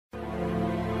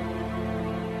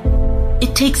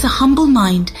It takes a humble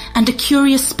mind and a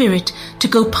curious spirit to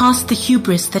go past the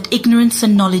hubris that ignorance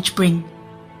and knowledge bring.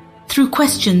 Through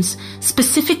questions,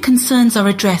 specific concerns are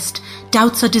addressed,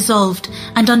 doubts are dissolved,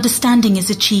 and understanding is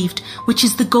achieved, which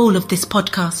is the goal of this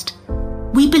podcast.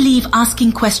 We believe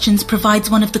asking questions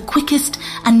provides one of the quickest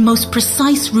and most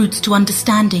precise routes to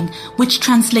understanding, which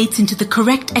translates into the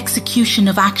correct execution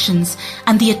of actions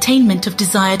and the attainment of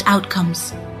desired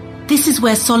outcomes. This is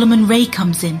where Solomon Ray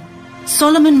comes in.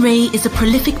 Solomon Ray is a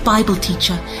prolific Bible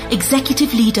teacher,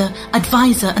 executive leader,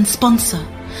 advisor, and sponsor.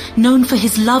 Known for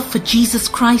his love for Jesus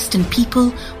Christ and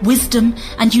people, wisdom,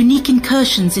 and unique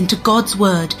incursions into God's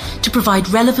Word to provide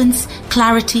relevance,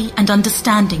 clarity, and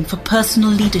understanding for personal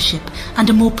leadership and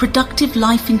a more productive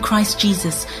life in Christ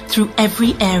Jesus through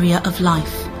every area of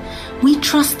life. We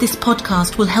trust this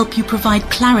podcast will help you provide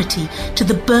clarity to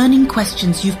the burning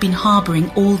questions you've been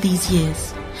harboring all these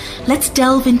years. Let's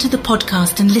delve into the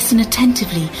podcast and listen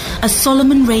attentively as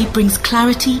Solomon Ray brings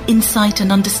clarity, insight,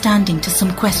 and understanding to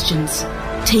some questions.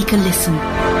 Take a listen.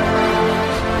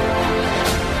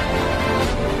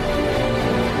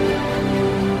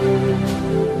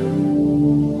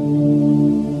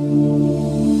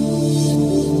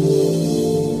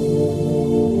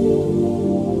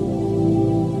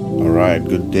 All right,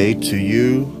 good day to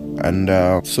you. And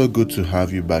so good to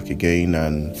have you back again,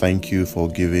 and thank you for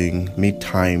giving me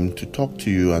time to talk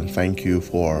to you, and thank you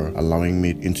for allowing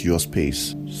me into your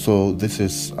space. So this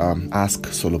is Ask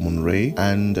Solomon Ray,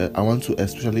 and I want to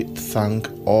especially thank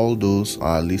all those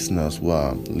listeners who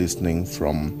are listening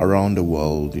from around the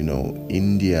world,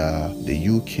 India, the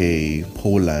UK,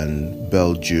 Poland,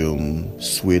 Belgium,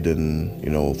 Sweden,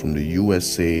 from the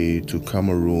USA to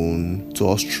Cameroon to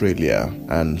Australia,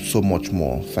 and so much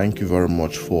more. Thank you very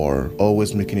much for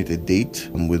always making it a date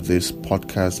with this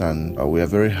podcast, and we are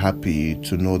very happy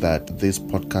to know that this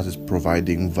podcast is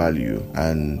providing value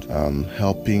and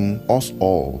helping us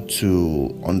all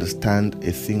to understand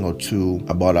a thing or two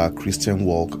about our Christian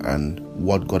walk and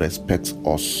what God expects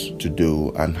us to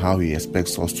do and how He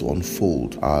expects us to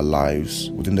unfold our lives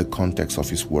within the context of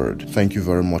His Word. Thank you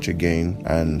very much again,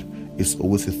 and it's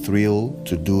always a thrill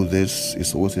to do this.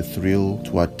 It's always a thrill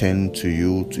to attend to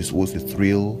you. It's always a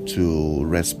thrill to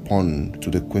respond to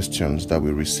the questions that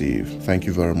we receive. Thank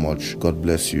you very much. God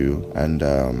bless you. And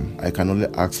I can only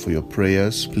ask for your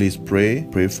prayers. Please pray.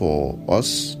 Pray for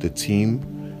us, the team,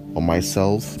 or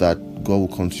myself, that God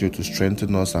will continue to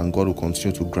strengthen us, and God will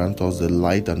continue to grant us the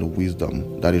light and the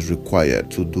wisdom that is required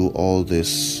to do all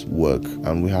this work.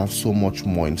 And we have so much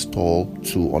more in store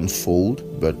to unfold,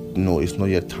 but it's not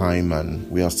yet time, and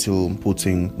we are still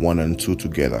putting 1 and 2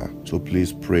 together. So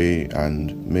please pray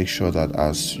and make sure that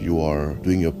as you are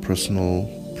doing your personal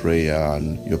prayer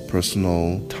and your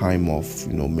personal time of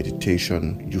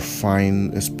meditation, you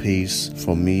find a space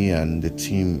for me and the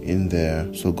team in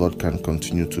there so God can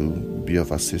continue to be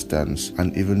of assistance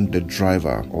and even the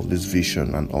driver of this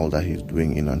vision and all that He's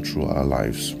doing in and through our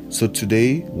lives. So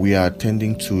today we are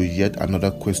attending to yet another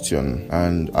question,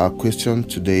 and our question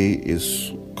today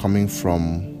is coming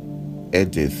from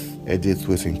Edith,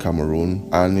 who is in Cameroon,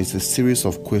 and it's a series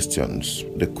of questions.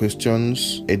 The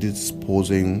questions Edith is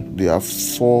posing, they are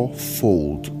four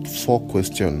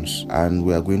questions, and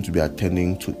we are going to be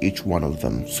attending to each one of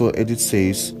them. So Edith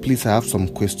says, please, I have some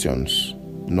questions.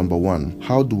 Number 1,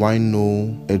 how do I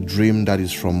know a dream that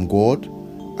is from God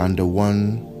and the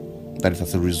one that is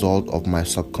as a result of my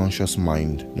subconscious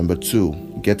mind? Number 2,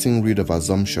 getting rid of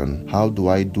assumption. How do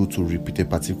I do to repeat a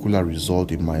particular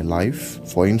result in my life?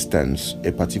 For instance,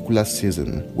 a particular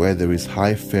season where there is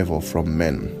high favor from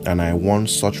men, and I want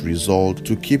such result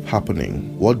to keep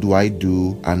happening. What do I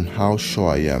do, and how sure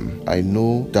I am? I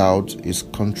know doubt is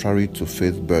contrary to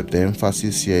faith, but the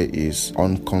emphasis here is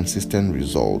on consistent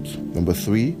result. Number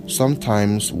 3,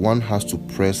 sometimes one has to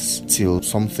press till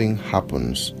something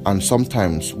happens, and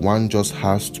sometimes one just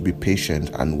has to be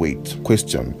patient and wait.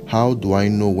 Question, how do I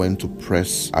know when to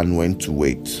press and when to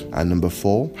wait? And number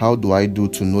 4, how do I do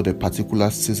to know the particular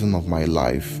season of my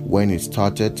life, when it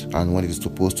started and when it is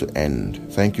supposed to end?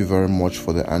 Thank you very much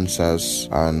for the answers,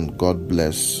 and God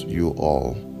bless you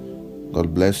all.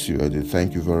 God bless you, Edith.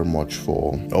 Thank you very much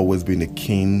for always being a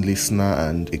keen listener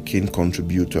and a keen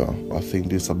contributor. I think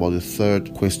this is about the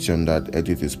third question that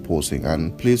Edith is posing.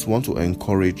 And please want to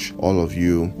encourage all of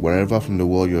you, wherever from the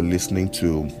world you're listening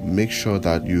to, make sure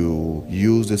that you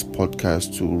use this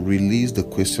podcast to release the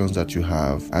questions that you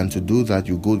have. And to do that,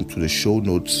 you go to the show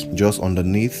notes just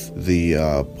underneath the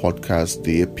podcast,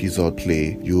 the episode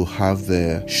play. You have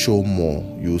the show more.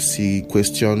 You see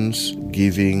questions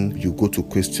giving, you go to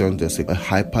questions, there's a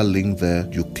hyperlink there.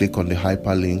 You click on the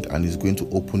hyperlink and it's going to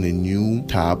open a new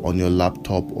tab on your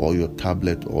laptop or your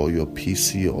tablet or your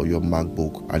PC or your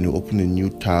MacBook, and you open a new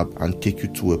tab and take you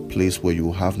to a place where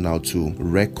you have now to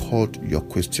record your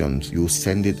questions. You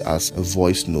send it as a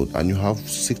voice note and you have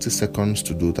 60 seconds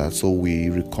to do that. So we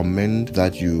recommend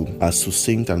that you are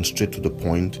succinct and straight to the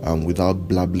point and without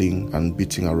blabbling and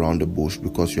beating around the bush,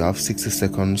 because you have 60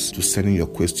 seconds to send in your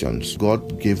questions.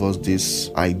 God gave us this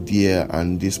idea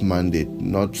and this mandate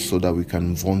not so that we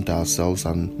can vaunt ourselves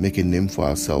and make a name for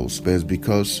ourselves, but it's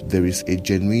because there is a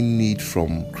genuine need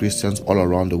from Christians all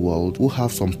around the world who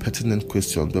have some pertinent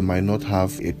questions but might not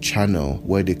have a channel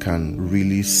where they can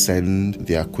really send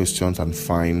their questions and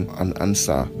find an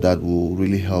answer that will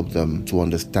really help them to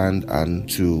understand and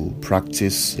to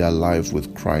practice their life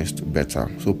with Christ better.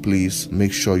 So please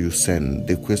make sure you send.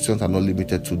 The questions are not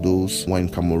limited to those who are in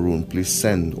Cameroon. Please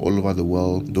send all over the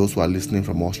world. Those who are listening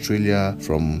from Australia,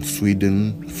 from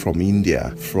Sweden, from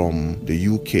India, from the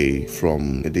UK,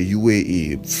 from the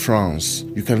UAE, France.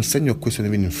 You can send your question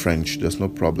even in French. There's no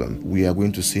problem. We are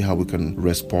going to see how we can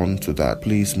respond to that.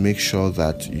 Please make sure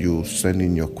that you send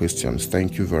in your questions.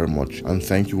 Thank you very much. And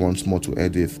thank you once more to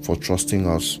Edith for trusting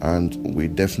us. And we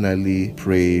definitely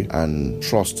pray and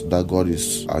trust that God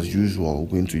is, as usual,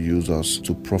 going to use us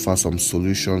to proffer some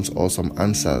solutions or some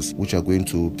answers which are going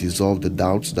to dissolve the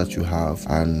doubts that you have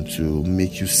and to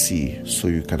make you see so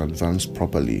you can advance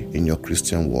properly in your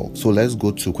Christian walk. So let's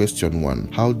go to question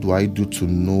 1. How do I do to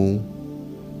know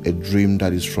a dream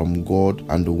that is from God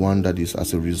and the one that is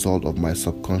as a result of my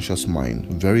subconscious mind?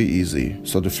 Very easy.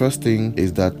 So the first thing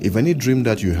is that if any dream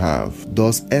that you have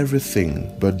does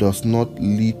everything but does not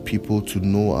lead people to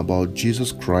know about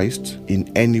Jesus Christ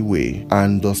in any way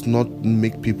and does not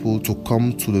make people to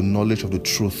come to the knowledge of the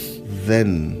truth,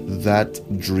 then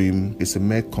that dream is a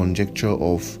mere conjecture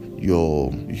of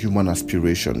your human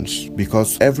aspirations,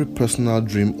 because every personal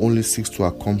dream only seeks to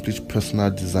accomplish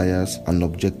personal desires and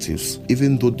objectives,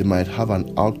 even though they might have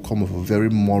an outcome of very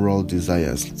moral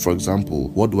desires. For example,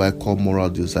 what do I call moral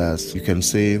desires? You can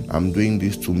say, I'm doing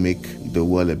this to make the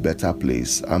world a better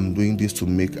place. I'm doing this to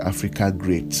make Africa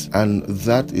great. And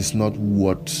that is not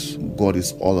what God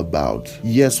is all about.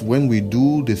 Yes, when we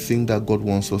do the thing that God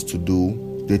wants us to do,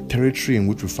 the territory in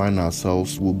which we find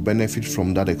ourselves will benefit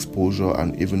from that exposure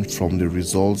and even from the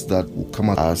results that will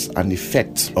come as an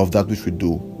effect of that which we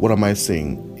do. What am I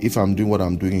saying? If I'm doing what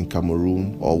I'm doing in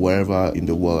Cameroon or wherever in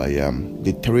the world I am,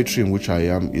 the territory in which I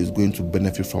am is going to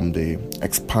benefit from the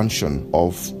expansion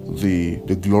of the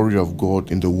glory of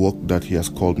God in the work that He has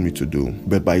called me to do.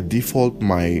 But by default,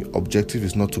 my objective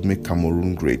is not to make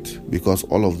Cameroon great, because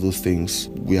all of those things,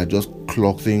 we are just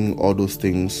clothing all those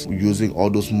things, using all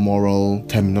those moral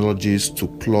terminologies to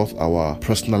cloth our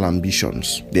personal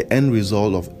ambitions. The end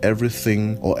result of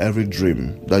everything or every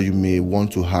dream that you may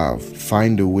want to have,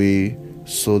 find a way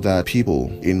so that people,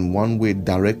 in one way,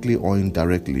 directly or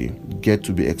indirectly, get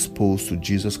to be exposed to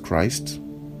Jesus Christ.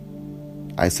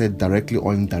 I said directly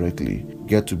or indirectly,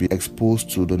 get to be exposed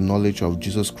to the knowledge of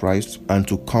Jesus Christ and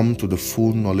to come to the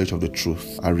full knowledge of the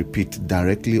truth. I repeat,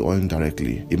 directly or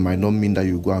indirectly. It might not mean that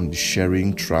you go and be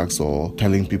sharing tracts or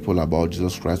telling people about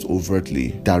Jesus Christ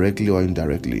overtly, directly or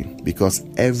indirectly, because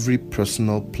every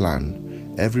personal plan,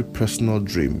 every personal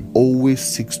dream always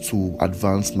seeks to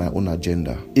advance my own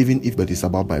agenda, even if it is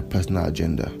about my personal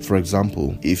agenda. For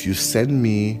example, if you send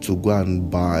me to go and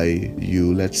buy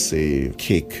you, let's say,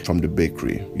 cake from the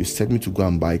bakery, you send me to go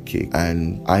and buy cake,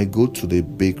 and I go to the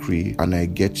bakery and I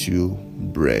get you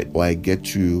bread or I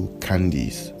get you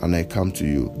candies and I come to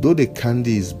you. Though the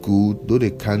candy is good, though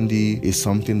the candy is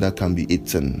something that can be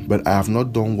eaten, but I have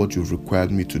not done what you've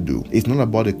required me to do. It's not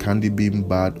about the candy being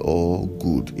bad or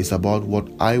good. It's about what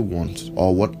I want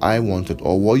or what I wanted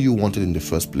or what you wanted in the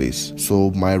first place.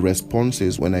 So my response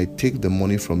is, when I take the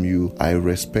money from you, I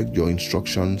respect your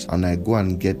instructions and I go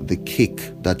and get the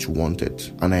cake that you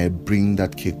wanted and I bring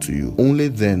that cake to you. Only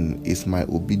then is my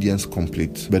obedience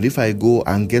complete. But if I go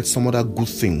and get some other good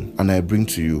thing and I bring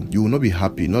to you, you will not be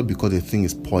happy, not because the thing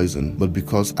is poison, but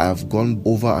because I have gone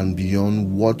over and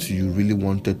beyond what you really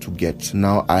wanted to get.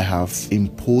 Now I have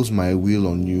imposed my will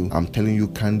on you. I'm telling you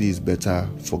candy is better,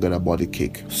 forget about the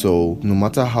cake. So no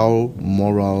matter how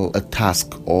moral a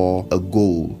task or a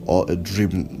goal or a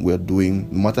dream we're doing,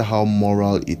 no matter how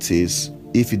moral it is,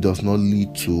 if it does not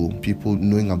lead to people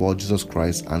knowing about Jesus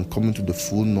Christ and coming to the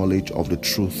full knowledge of the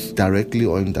truth, directly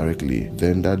or indirectly,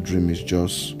 then that dream is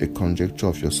just a conjecture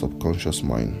of your subconscious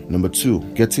mind. Number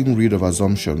 2, getting rid of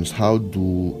assumptions. How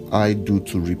do I do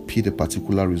to repeat a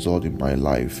particular result in my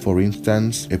life? For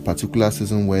instance, a particular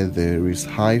season where there is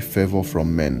high favor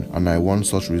from men and I want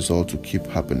such result to keep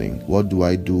happening. What do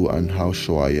I do and how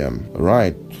sure I am?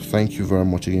 Right. Thank you very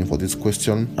much again for this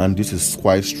question, and this is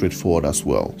quite straightforward as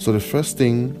well. So the first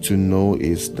thing to know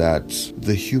is that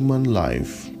the human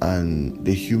life and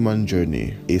the human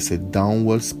journey is a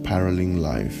downward spiraling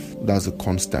life. That's a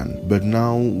constant. But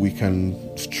now we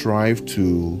can strive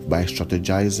to, by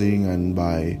strategizing and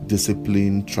by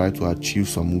discipline, try to achieve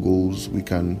some goals. We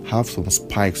can have some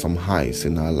spikes, some highs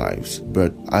in our lives.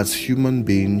 But as human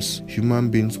beings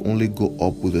only go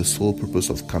up with the sole purpose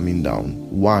of coming down.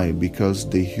 Why? Because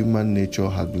the human nature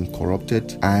has been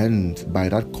corrupted, and by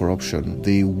that corruption,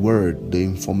 the word, the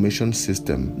information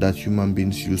system that human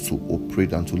beings use to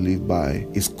operate and to live by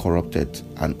is corrupted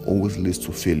and always leads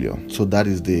to failure. So that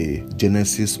is the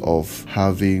genesis of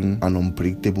having an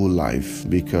unpredictable life,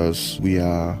 because we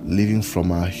are living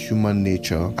from our human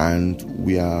nature and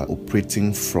we are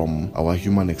operating from our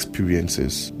human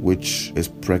experiences, which is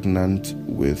pregnant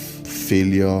with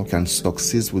failure, can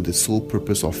succeed with the sole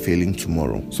purpose of failing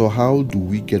tomorrow. So how do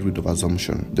we get rid of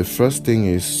assumption? The first thing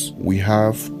is we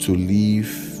have to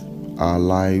live our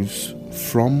lives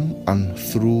from and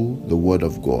through the Word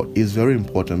of God. It's very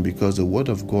important because the Word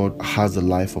of God has the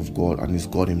life of God and is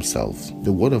God Himself.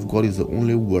 The Word of God is the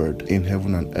only word in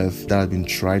heaven and earth that has been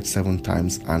tried 7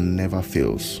 times and never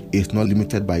fails. It's not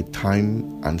limited by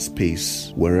time and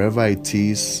space. Wherever it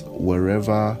is,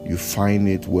 wherever you find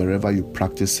it, wherever you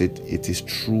practice it, it is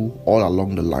true all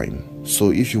along the line.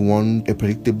 So if you want a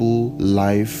predictable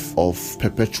life of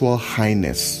perpetual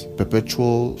highness,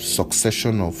 perpetual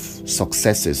succession of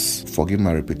successes, forgive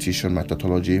my repetition, my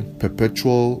tautology,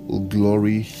 perpetual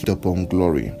glory upon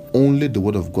glory, only the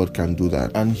Word of God can do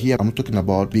that. And here I'm talking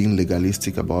about being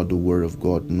legalistic about the Word of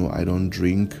God. No, I don't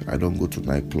drink, I don't go to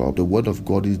nightclub. The Word of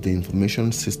God is the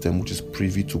information system which is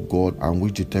privy to God and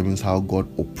which determines how God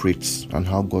operates and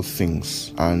how God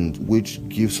thinks, and which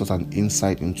gives us an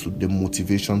insight into the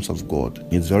motivations of God.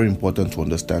 It's very important to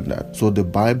understand that. So the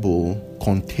Bible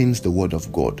contains the Word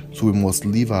of God. So we must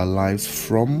live our lives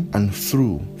from and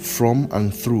through.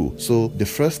 So the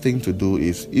first thing to do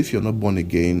is, if you're not born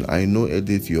again, I know,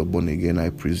 Edith, you're born again, I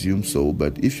presume so,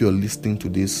 but if you're listening to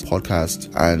this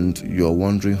podcast and you're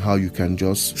wondering how you can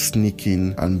just sneak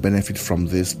in and benefit from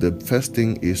this, the first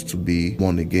thing is to be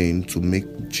born again, to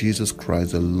make Jesus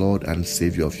Christ the Lord and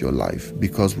Savior of your life.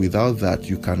 Because without that,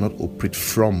 you cannot operate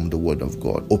from the Word of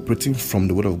God. Operating from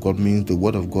the Word of God means the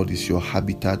Word of God is your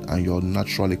habitat and your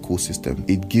natural ecosystem.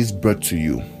 It gives birth to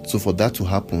you. So for that to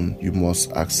happen, you must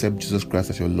accept Jesus Christ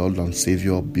as your Lord and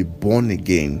Savior, be born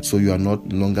again. So you are not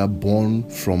longer born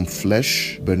from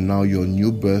flesh, but now your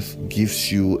new birth gives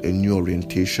you a new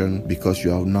orientation, because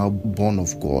you are now born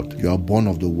of God. You are born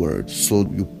of the Word. So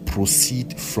you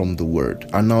proceed from the Word.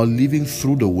 And now living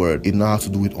through the Word, it now has to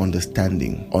do with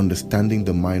understanding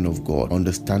the mind of God,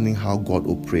 understanding how God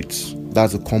operates.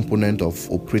 That's a component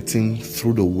of operating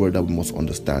through the Word that we must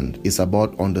understand. It's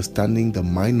about understanding the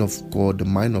mind of God, the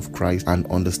mind of Christ, and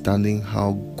understanding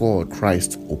how God,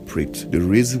 Christ, operates. The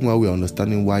reason why we're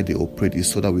understanding why they operate is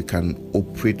so that we can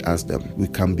operate as them. We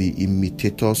can be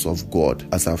imitators of God,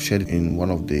 as I've shared in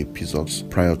one of the episodes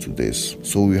prior to this.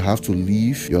 So you have to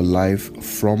live your life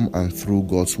from and through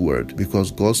God's Word,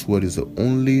 because God's Word is the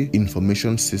only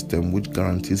information system which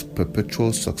guarantees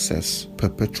perpetual success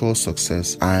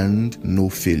and no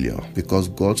failure, because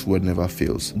God's Word never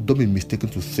fails. Don't be mistaken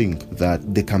to think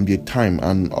that there can be a time,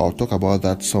 and I'll talk about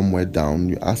that somewhere down.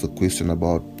 You asked a question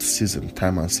about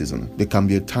time and season. There can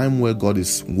be a time where God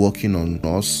is working on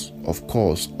us. Of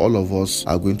course, all of us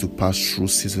are going to pass through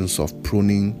seasons of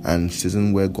pruning and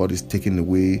seasons where God is taking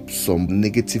away some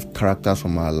negative characters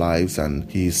from our lives and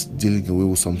He's dealing away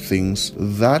with some things.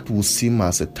 That will seem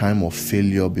as a time of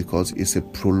failure because it's a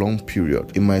prolonged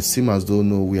period. It might seem as though,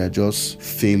 no, we are just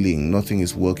failing, nothing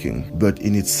is working. But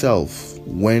in itself,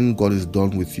 when God is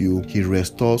done with you, He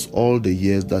restores all the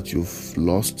years that you've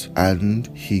lost and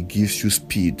He gives you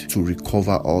speed to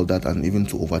recover all that and even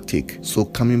to overtake. So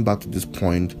coming back to this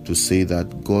point, to say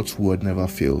that God's Word never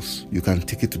fails. You can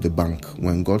take it to the bank.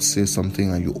 When God says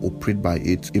something and you operate by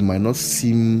it, it might not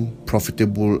seem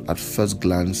profitable at first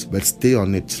glance, but stay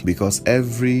on it, because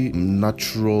every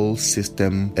natural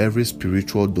system, every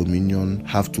spiritual dominion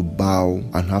have to bow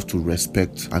and have to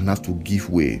respect and have to give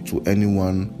way to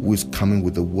anyone who is coming them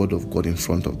with the word of God in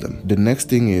front of them. The next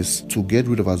thing is to get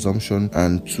rid of assumption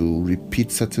and to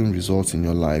repeat certain results in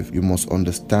your life. You must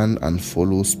understand and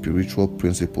follow spiritual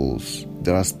principles.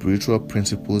 There are spiritual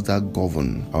principles that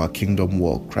govern our kingdom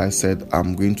work. Christ said,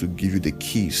 I'm going to give you the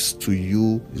keys. To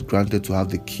you is granted to have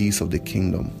the keys of the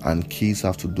kingdom. And keys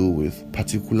have to do with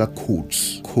particular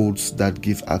codes that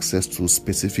give access to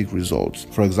specific results.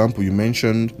 For example, you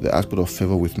mentioned the aspect of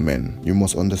favor with men. You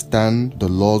must understand the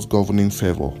laws governing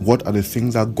favor. What are the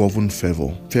things that govern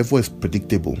favor? Favor is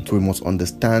predictable. So we must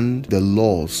understand the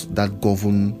laws that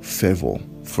govern favor.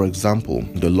 For example,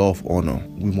 the law of honor.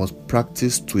 We must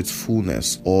practice to its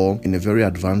fullness, or in a very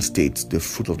advanced state, the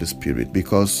fruit of the Spirit,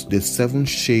 because the 7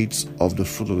 shades of the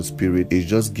fruit of the Spirit is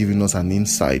just giving us an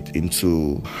insight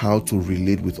into how to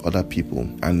relate with other people.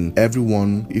 And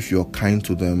everyone, if you're kind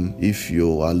to them, if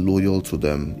you are loyal to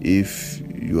them, if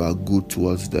you are good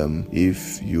towards them,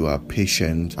 if you are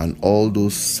patient, and all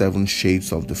those 7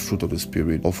 shades of the fruit of the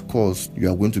Spirit, of course, you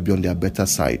are going to be on their better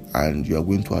side and you are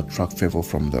going to attract favor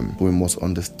from them. So we must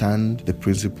understand the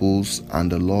principles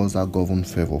and the laws that govern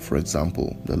favor. For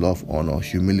example, the law of honor,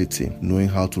 humility, knowing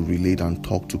how to relate and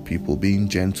talk to people, being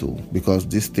gentle, because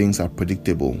these things are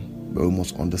predictable. But we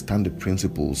must understand the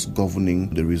principles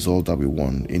governing the result that we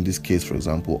want. In this case, for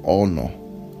example, honor.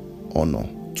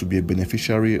 To be a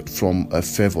beneficiary from a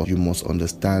favor, you must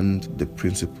understand the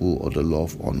principle or the law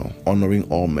of honor. Honoring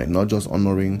all men, not just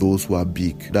honoring those who are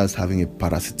big, that's having a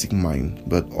parasitic mind,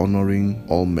 but honoring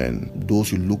all men,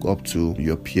 those you look up to,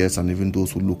 your peers, and even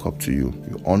those who look up to you.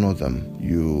 You honor them.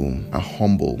 You are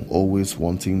humble, always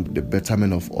wanting the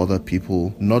betterment of other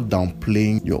people, not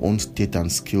downplaying your own state and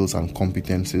skills and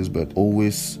competencies, but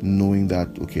always knowing that,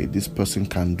 okay, this person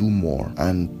can do more,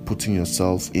 and putting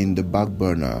yourself in the back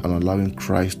burner and allowing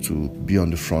Christ to be on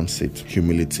the front seat.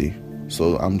 Humility.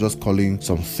 So I'm just calling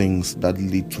some things that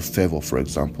lead to favor, for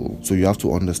example. So you have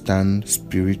to understand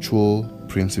spiritual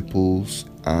principles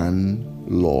and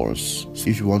laws. So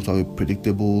if you want to have a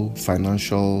predictable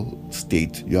financial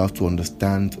state, you have to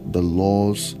understand the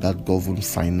laws that govern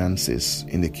finances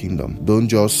in the kingdom. Don't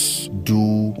just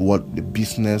do what the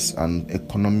business and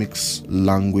economics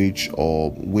language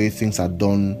or way things are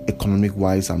done economic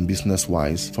wise and business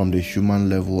wise from the human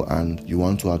level, and you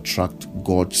want to attract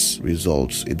God's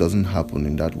results. It doesn't happen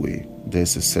in that way.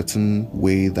 There's a certain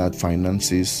way that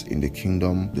finances in the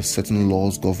kingdom, there's certain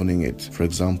laws governing it. For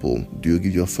example, do you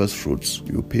give your first fruits?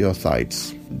 Do you pay your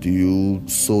tithes? Do you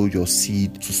sow your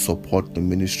seed to support the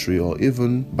ministry, or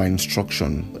even by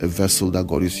instruction, a vessel that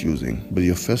God is using? But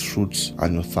your first fruits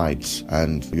and your tithes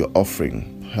and your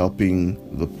offering, helping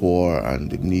the poor and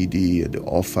the needy and the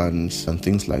orphans and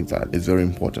things like that is very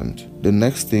important. The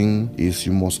next thing is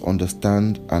you must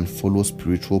understand and follow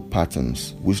spiritual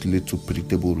patterns which lead to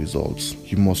predictable results.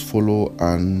 You must follow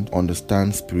and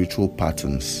understand spiritual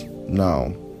patterns.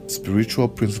 Now, spiritual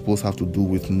principles have to do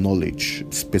with knowledge,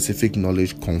 specific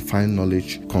knowledge, confined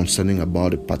knowledge concerning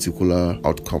about a particular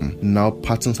outcome. Now,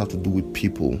 patterns have to do with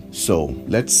people. So,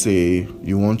 let's say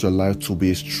you want your life to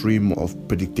be a stream of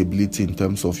predictability in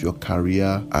terms of your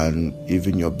career and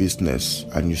even your business,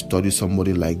 and you study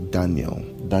somebody like Daniel.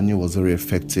 Daniel was very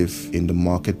effective in the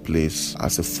marketplace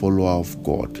as a follower of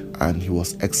God, and he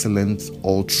was excellent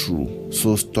all through.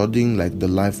 So, studying like the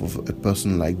life of a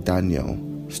person like Daniel,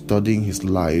 studying his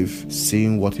life,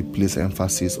 seeing what he placed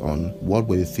emphasis on, what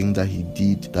were the things that he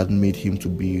did that made him to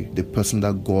be the person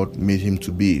that God made him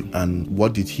to be, and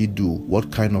what did he do, what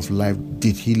kind of life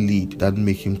did he lead that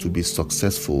made him to be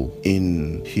successful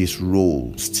in his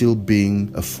role, still being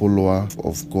a follower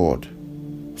of God.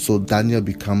 So Daniel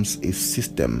becomes a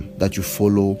system that you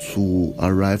follow to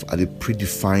arrive at a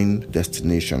predefined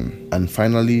destination. And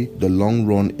finally, the long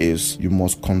run is you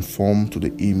must conform to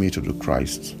the image of the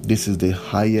Christ. This is the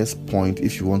highest point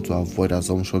if you want to avoid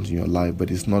assumptions in your life,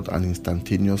 but it's not an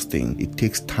instantaneous thing. It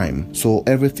takes time. So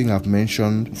everything I've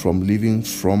mentioned, from living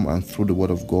from and through the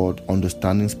Word of God,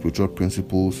 understanding spiritual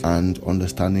principles, and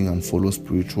understanding and follow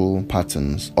spiritual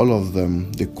patterns, all of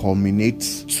them, they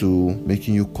culminate to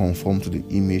making you conform to the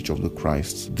image of the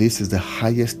Christ. This is the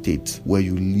highest state where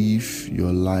you live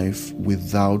your life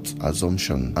without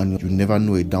assumption, and you never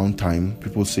know a downtime.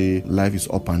 People say life is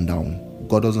up and down.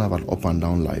 God doesn't have an up and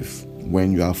down life.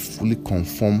 When you are fully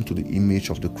conformed to the image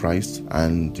of the Christ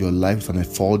and your life is an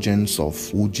effulgence of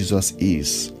who Jesus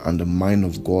is and the mind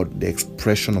of God, the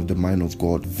expression of the mind of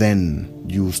God, then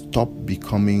you stop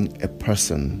becoming a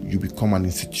person. You become an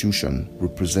institution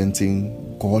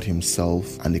representing God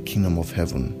Himself and the kingdom of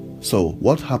heaven. So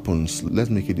what happens?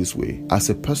 Let's make it this way. As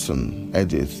a person,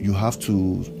 Edith, you have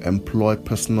to employ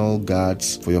personal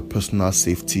guards for your personal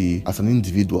safety. As an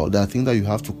individual, there are things that you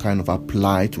have to kind of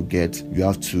apply to get. You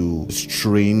have to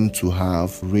strain to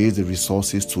have, raise the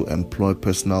resources to employ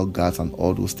personal guards and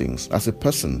all those things. As a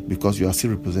person, because you are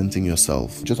still representing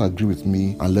yourself, just agree with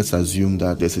me and let's assume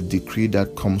that there's a decree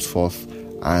that comes forth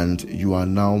and you are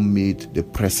now made the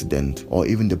president or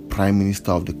even the prime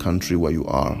minister of the country where you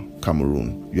are,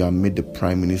 Cameroon. You are made the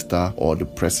prime minister or the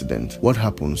president. What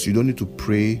happens? You don't need to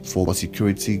pray for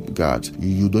security guards.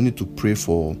 You don't need to pray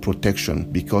for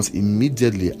protection, because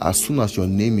immediately, as soon as your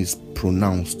name is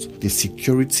pronounced, the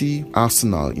security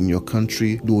arsenal in your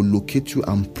country will locate you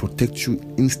and protect you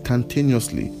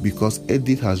instantaneously, because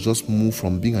Edith has just moved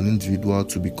from being an individual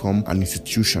to become an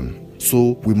institution.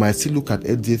 So we might still look at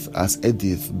Edith as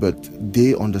Edith, but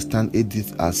they understand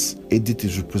Edith as Edith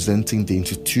is representing the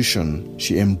institution.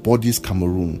 She embodies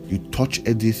Cameroon. You touch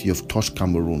Edith, you have touched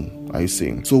Cameroon. Are you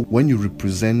saying? So when you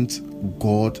represent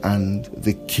God and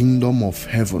the kingdom of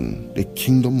heaven, the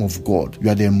kingdom of God, you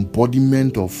are the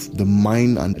embodiment of the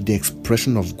mind and the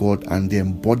expression of God and the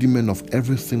embodiment of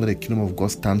everything that the kingdom of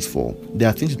God stands for. There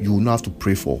are things you will not have to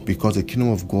pray for, because the kingdom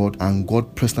of God and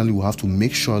God personally will have to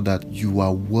make sure that you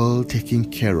are well taken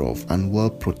care of and well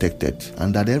protected,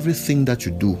 and that everything that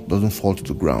you do doesn't fall to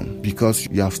the ground, because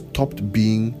you have stopped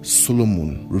being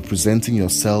Solomon, representing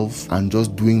yourself and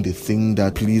just doing the thing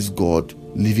that pleases God,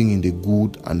 living in the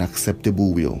good and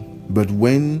acceptable will. But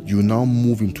when you now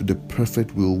move into the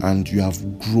perfect will and you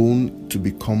have grown to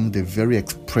become the very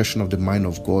expression of the mind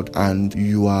of God, and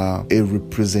you are a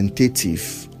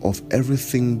representative of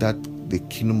everything that the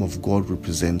kingdom of God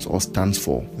represents or stands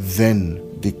for, then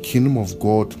the kingdom of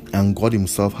God and God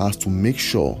himself has to make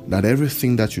sure that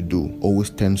everything that you do always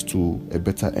tends to a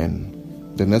better end.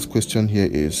 The next question here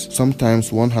is,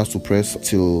 sometimes one has to press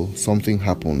till something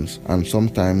happens, and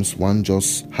sometimes one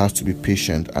just has to be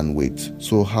patient and wait.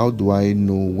 So how do I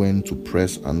know when to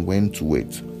press and when to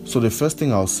wait? So the first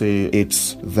thing I'll say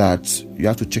is that you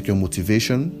have to check your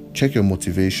motivation. Check your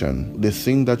motivation, the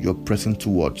thing that you're pressing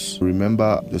towards.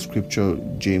 Remember the scripture,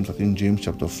 James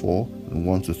chapter 4 and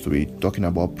 1-3, talking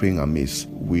about praying amiss.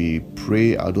 We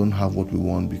pray, I don't have what we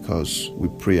want because we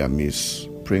pray amiss.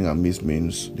 Praying amiss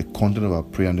means the content of our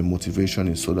prayer and the motivation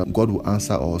is so that God will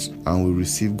answer us and we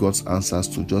receive God's answers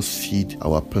to just feed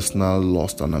our personal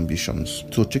lust and ambitions.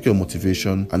 So check your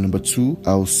motivation. And number 2,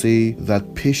 I will say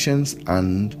that patience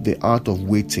and the art of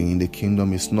waiting in the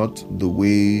kingdom is not the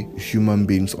way human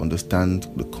beings understand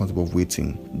the concept of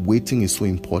waiting. Waiting is so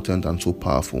important and so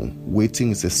powerful.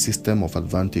 Waiting is a system of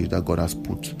advantage that God has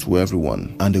put to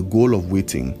everyone. And the goal of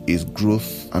waiting is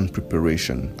growth and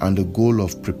preparation. And the goal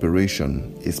of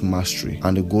preparation is mastery,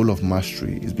 and the goal of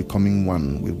mastery is becoming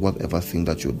one with whatever thing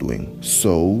that you're doing.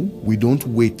 So we don't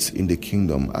wait in the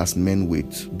kingdom as men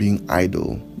wait, being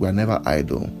idle. We are never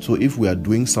idle. So if we are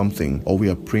doing something, or we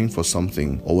are praying for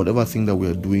something, or whatever thing that we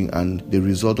are doing, and the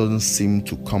result doesn't seem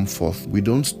to come forth, we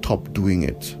don't stop doing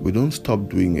it. We don't stop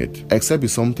doing it, except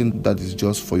it's something that is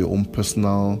just for your own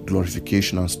personal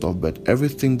glorification and stuff. But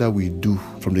everything that we do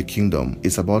from the kingdom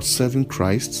is about serving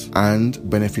Christ and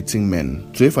benefiting men.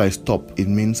 So if I stop,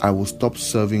 it means I will stop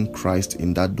serving Christ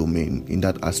in that domain, in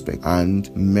that aspect,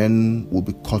 and men will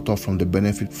be cut off from the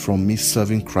benefit from me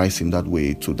serving Christ in that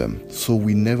way to them. So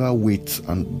we never wait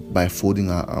and by folding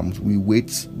our arms. We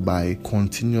wait by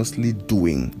continuously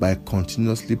doing, by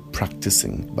continuously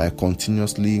practicing, by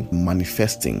continuously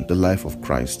manifesting the life of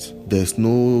Christ. There's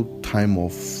no time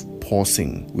of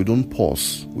pausing. We don't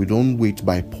pause. We don't wait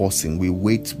by pausing. We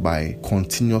wait by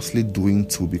continuously doing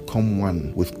to become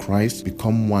one with Christ,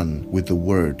 become one with the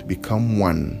Word, become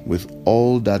one with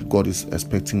all that God is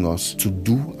expecting us to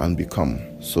do and become.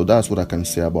 So that's what I can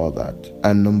say about that.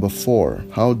 And number 4,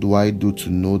 how do I do to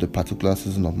know the particular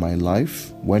season of my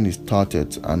life, when it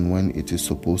started and when it is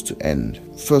supposed to end?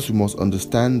 First, we must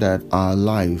understand that our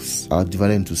lives are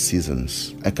divided into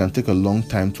seasons. I can take a long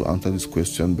time to answer this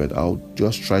question, but I'll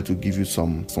just try to give you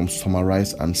some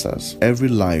summarized answers. Every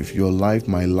life, your life,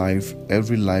 my life,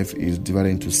 every life is divided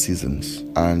into seasons.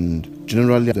 And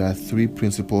generally, there are 3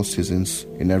 principal seasons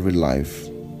in every life.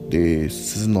 The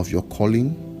season of your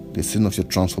calling, the season of your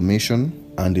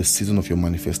transformation, and the season of your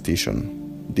manifestation.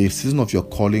 The season of your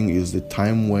calling is the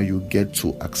time where you get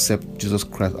to accept Jesus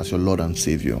Christ as your Lord and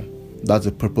Savior. That's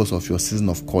the purpose of your season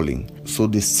of calling. So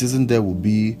the season there will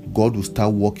be, God will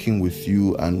start working with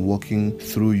you and working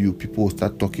through you. People will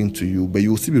start talking to you, but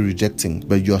you will still be rejecting.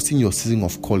 But you are still in your season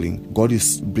of calling. God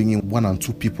is bringing 1 and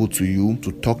 2 people to you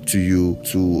to talk to you,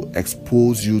 to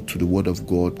expose you to the Word of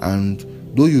God, and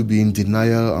Though you'll be in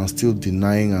denial and still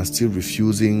denying and still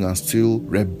refusing and still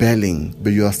rebelling,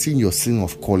 but you are still in your season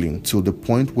of calling to the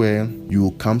point where you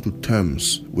will come to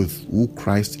terms with who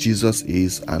Christ Jesus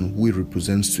is and who he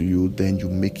represents to you. Then you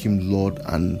make him Lord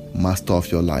and Master of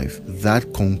your life.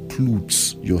 That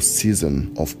concludes your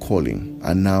season of calling.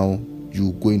 And now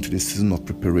you go into the season of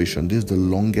preparation. This is the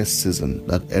longest season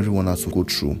that everyone has to go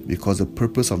through, because the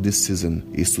purpose of this season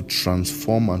is to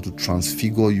transform and to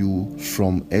transfigure you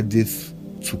from Edith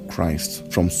to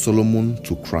Christ, from Solomon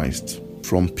to Christ,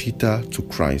 from Peter to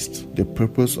Christ. The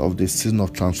purpose of the season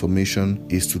of transformation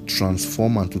is to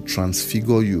transform and to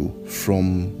transfigure you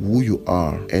from who you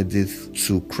are, Edith,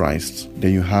 to Christ.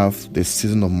 Then you have the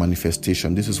season of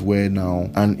manifestation. This is where now,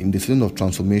 and in the season of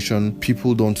transformation,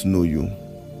 people don't know you.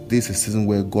 This is a season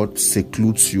where God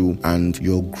secludes you and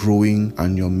you're growing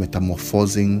and you're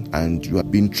metamorphosing and you are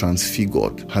being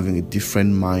transfigured, having a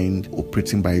different mind,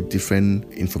 operating by a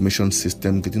different information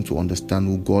system, getting to understand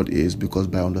who God is, because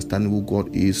by understanding who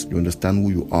God is, you understand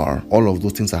who you are. All of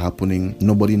those things are happening.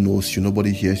 Nobody knows you.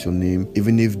 Nobody hears your name.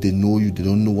 Even if they know you, they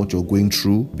don't know what you're going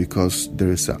through, because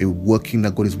there is a working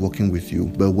that God is working with you.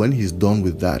 But when he's done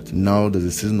with that, now there's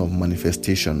a season of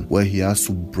manifestation where he has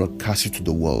to broadcast you to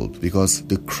the world, because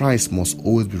the Christ must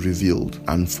always be revealed,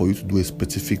 and for you to do a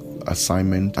specific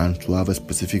assignment and to have a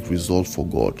specific result for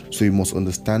God. So you must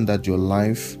understand that your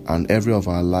life and every of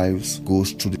our lives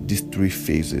goes through these three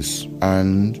phases,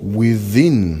 and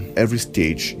within every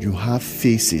stage you have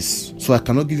phases. So I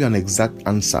cannot give you an exact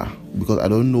answer, because I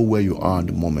don't know where you are at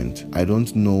the moment. I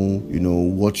don't know,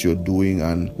 what you're doing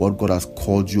and what God has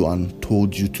called you and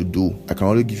told you to do. I can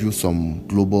only give you some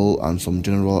global and some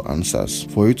general answers.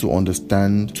 For you to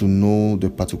understand, to know the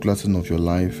particular season of your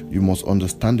life, you must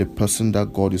understand the person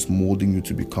that God is molding you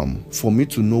to become. For me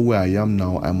to know where I am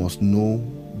now, I must know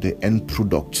the end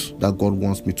product that God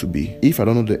wants me to be. If I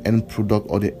don't know the end product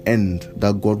or the end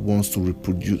that God wants to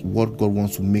reproduce, what God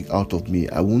wants to make out of me,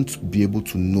 I won't be able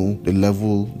to know the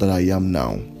level that I am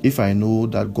now. If I know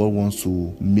that God wants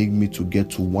to make me to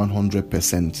get to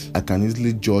 100%, I can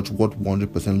easily judge what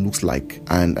 100% looks like,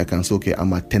 and I can say, okay,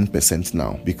 I'm at 10%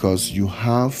 now, because you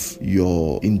have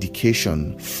your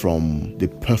indication from the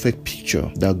perfect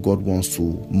picture that God wants to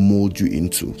mold you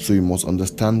into. So you must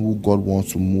understand who God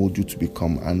wants to mold you to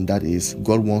become, and that is,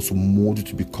 God wants to mold you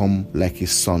to become like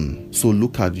his son. So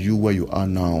look at you where you are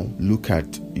now. Look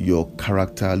at your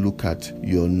character, look at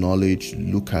your knowledge,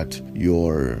 look at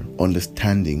your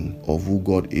understanding of who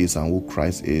God is and who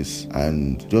Christ is,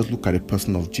 and just look at the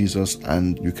person of Jesus,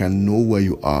 and you can know where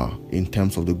you are in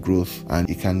terms of the growth, and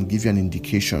it can give you an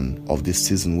indication of the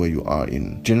season where you are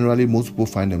in. Generally, most people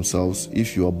find themselves,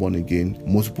 if you are born again,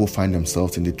 most people find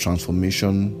themselves in the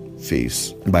transformation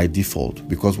phase by default,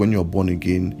 because when you're born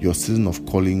again, your season of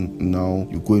calling, now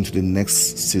you go into the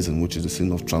next season, which is the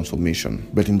season of transformation.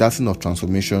 But in that season of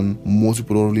transformation, most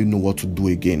people don't really know what to do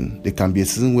again. There can be a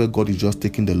season where God is just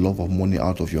taking the love of money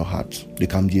out of your heart. There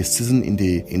can be a season in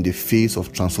the phase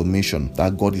of transformation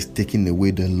that God is taking away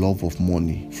the love of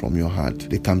money from your heart.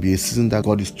 There can be a season that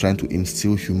God is trying to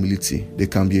instill humility. There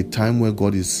can be a time where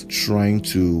God is trying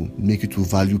to make you to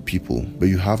value people, but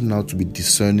you have now to be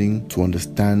discerning to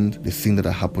understand the things that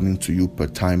are happening to you per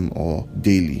time or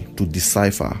daily, to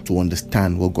decipher, to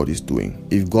understand what God is doing.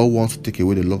 If God wants to take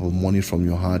away the love of money from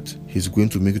your heart, he's going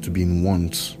to make you to be in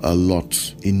want a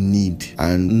lot, in need,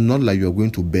 and not like you're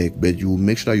going to beg, but you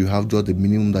make sure that you have just the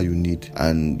minimum that you need,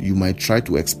 and you might try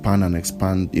to expand,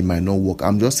 it might not work.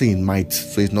 I'm just saying it might,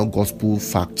 so it's not gospel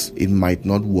fact. It might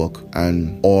not work,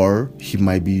 or he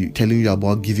might be telling you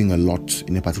about giving a lot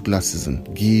in a particular season.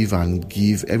 Give and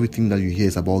give. Everything that you hear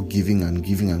is about giving and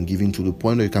giving and giving, to the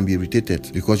point that you can be irritated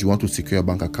because you want to secure your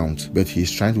bank account. But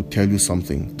he's trying to tell you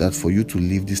something, that for you to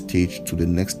leave this stage to the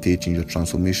next stage in your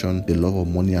transformation, the love of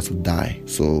money has to die.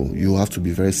 So you have to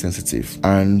be very sensitive,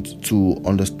 and to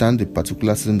understand the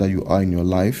particular season that you are in your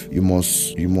life, you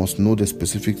must know the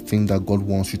specific thing that God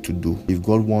wants you to do. If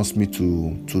God wants me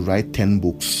to write 10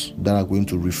 books that are going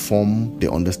to reform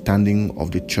the understanding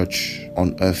of the church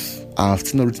on earth, I have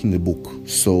still not written the book.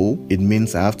 So it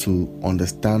means I have to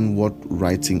understand what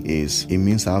writing is. It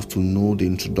means I have to know the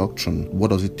introduction.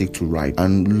 What does it take to write?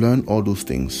 And learn all those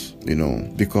things,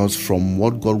 because from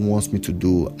what God wants me to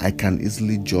do, I can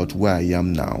easily judge where I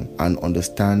am now and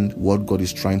understand what God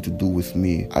is trying to do with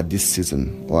me at this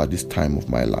season or at this time of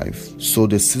my life. So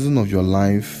the season of your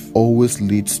life always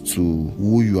leads to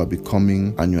who you are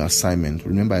becoming and your assignment.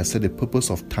 Remember, I said the purpose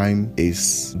of time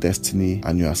is destiny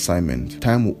and your assignment.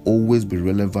 Time will always always be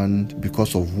relevant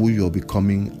because of who you're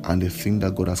becoming and the thing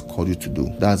that God has called you to do.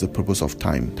 That's the purpose of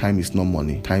time. Time is not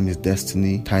money. Time is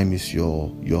destiny. Time is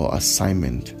your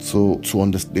assignment. So to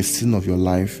understand the season of your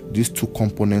life, these two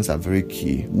components are very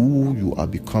key. Who you are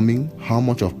becoming, how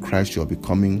much of Christ you are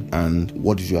becoming, and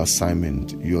what is your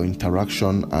assignment, your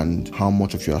interaction, and how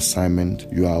much of your assignment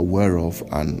you are aware of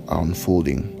and are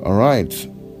unfolding. All right.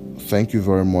 Thank you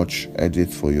very much,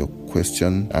 Edith, for your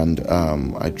question, and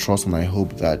I trust and I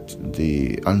hope that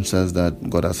the answers that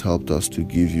God has helped us to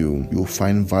give you, you'll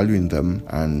find value in them,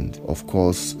 and of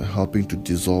course helping to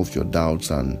dissolve your doubts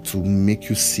and to make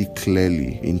you see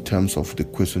clearly in terms of the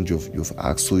questions you've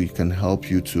asked, so it can help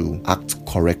you to act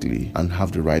correctly and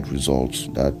have the right results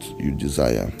that you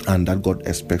desire and that God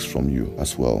expects from you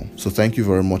as well. So thank you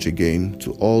very much again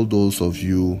to all those of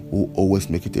you who always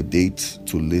make it a date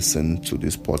to listen to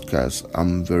this podcast.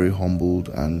 I'm very humbled,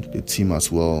 and the team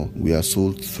as well. We are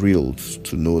so thrilled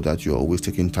to know that you're always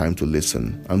taking time to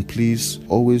listen. And please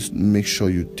always make sure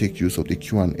you take use of the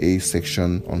Q&A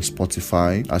section on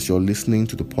Spotify. As you're listening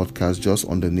to the podcast, just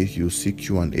underneath you see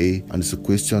Q&A, and there's a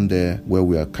question there where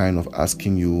we are kind of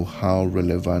asking you, how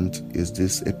relevant is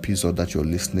this episode that you're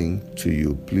listening to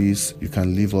you? Please, you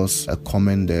can leave us a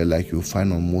comment there like you'll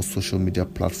find on most social media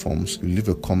platforms. You leave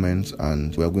a comment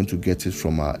and we're going to get it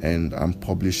from our end and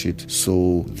publish it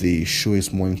so the show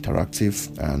is more interactive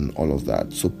and all of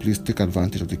that. So please take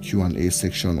advantage of the Q&A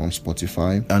section on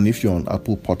Spotify. And if you're on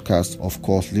Apple Podcasts, of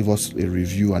course, leave us a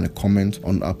review and a comment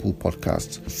on Apple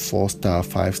Podcasts. 4-star,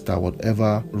 5-star,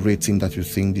 whatever rating that you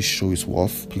think this show is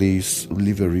worth, please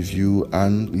leave a review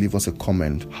and leave us a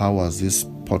comment. How has this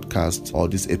podcast or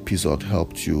this episode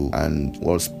helped you? And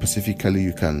well, specifically,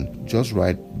 you can just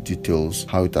write details,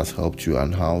 how it has helped you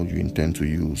and how you intend to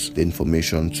use the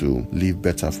information to live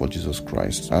better for Jesus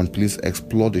Christ. And please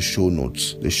explore the show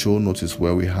notes. The show notes is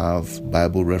where we have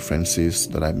Bible references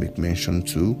that I make mention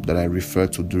to, that I refer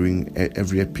to during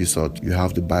every episode. You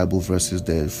have the Bible verses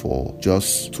there for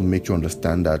just to make you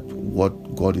understand that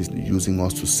what God is using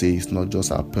us to say is not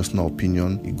just our personal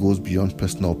opinion. It goes beyond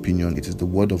personal opinion. It is the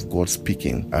word of God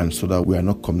speaking, and so that we are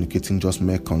not communicating just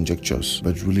mere conjectures,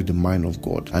 but really the mind of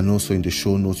God. And also in the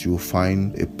show notes, you will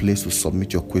find a place to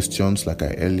submit your questions. Like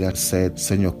I earlier said,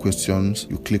 send your questions.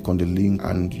 You click on the link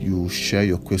and you share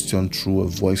your question through a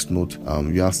voice note.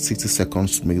 You have 60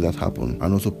 seconds to make that happen.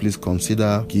 And also please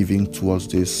consider giving towards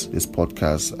this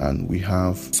podcast. And we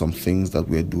have some things that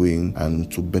we're doing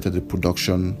and to better the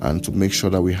production and to make sure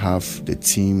that we have the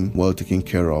team well taken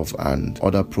care of and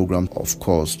other programs, of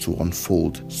course, to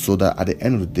unfold, so that at the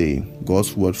end of the day,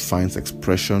 God's word finds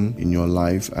expression in your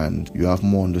life and you have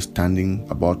more understanding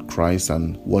about Christ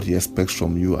and what He expects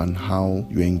from you and how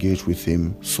you engage with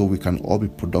Him, so we can all be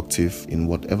productive in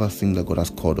whatever thing that God has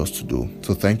called us to do.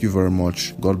 So thank you very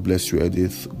much. God bless you,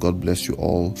 Edith. God bless you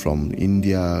all, from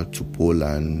India to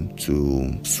Poland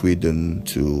to Sweden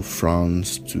to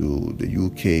France to the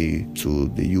UK to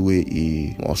the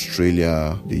UAE,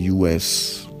 Australia, the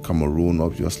US, Cameroon,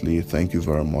 obviously. Thank you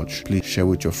very much. Please share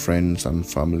with your friends and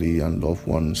family and loved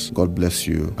ones. God bless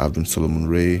you. I've been Solomon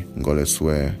Ray, God I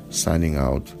swear, signing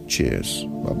out. Cheers.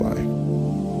 Bye-bye.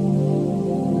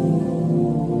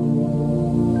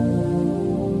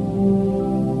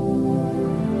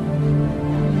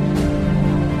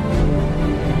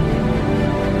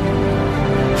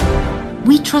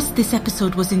 We trust this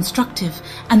episode was instructive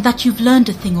and that you've learned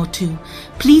a thing or two.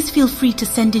 Please feel free to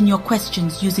send in your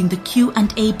questions using the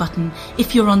Q&A button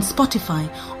if you're on Spotify,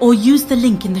 or use the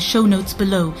link in the show notes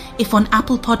below if on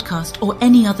Apple Podcast or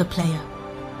any other player.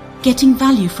 Getting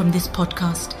value from this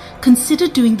podcast? Consider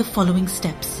doing the following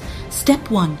steps. Step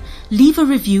 1, leave a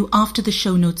review after the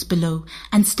show notes below.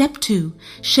 And step 2,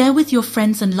 share with your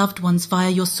friends and loved ones via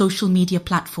your social media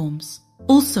platforms.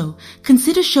 Also,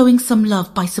 consider showing some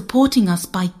love by supporting us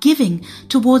by giving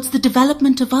towards the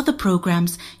development of other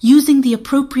programs using the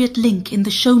appropriate link in the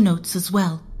show notes as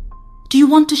well. Do you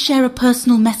want to share a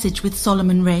personal message with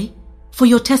Solomon Ray? For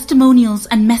your testimonials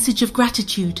and message of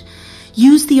gratitude,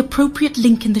 use the appropriate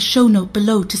link in the show note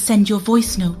below to send your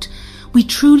voice note. We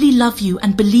truly love you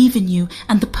and believe in you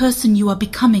and the person you are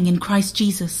becoming in Christ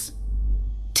Jesus.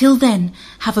 Till then,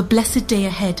 have a blessed day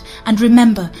ahead, and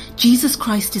remember, Jesus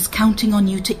Christ is counting on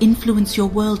you to influence your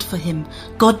world for Him.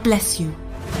 God bless you.